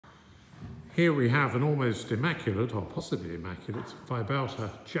Here we have an almost immaculate, or possibly immaculate, Vibauta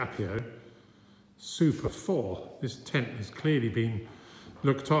Japio Super 4. This tent has clearly been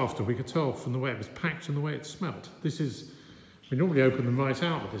looked after. We could tell from the way it was packed and the way it smelt. We normally open them right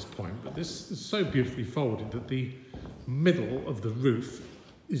out at this point, but this is so beautifully folded that the middle of the roof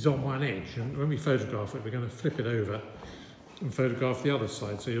is on one edge. And when we photograph it, we're going to flip it over and photograph the other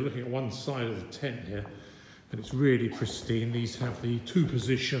side. So you're looking at one side of the tent here, and it's really pristine. These have the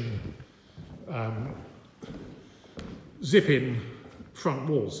two-position zip-in front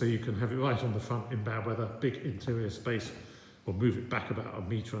wall, so you can have it right on the front in bad weather, big interior space, or move it back about 1.5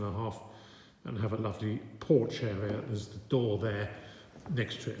 meters and have a lovely porch area. There's the door there,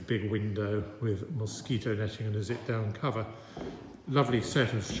 next to it a big window with mosquito netting and a zip-down cover. Lovely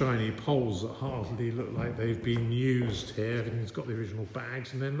set of shiny poles that hardly look like they've been used here. Everything's got the original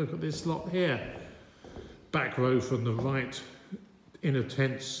bags. And then look at this lot here. Back row from the right, inner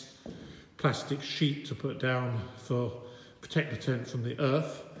tents, plastic sheet to put down for protect the tent from the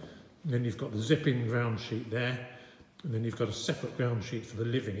earth. And then you've got the zipping ground sheet there. And then you've got a separate ground sheet for the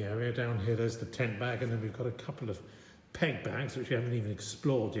living area. Down here there's the tent bag, and then we've got a couple of peg bags which we haven't even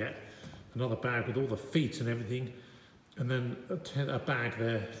explored yet. Another bag with all the feet and everything. And then a bag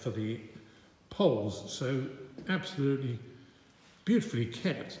there for the poles. So absolutely beautifully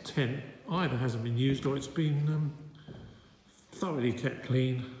kept tent. Either hasn't been used or it's been thoroughly kept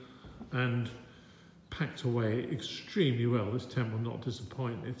clean and packed away extremely well. This tent will not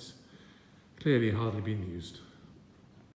disappoint. It's clearly hardly been used.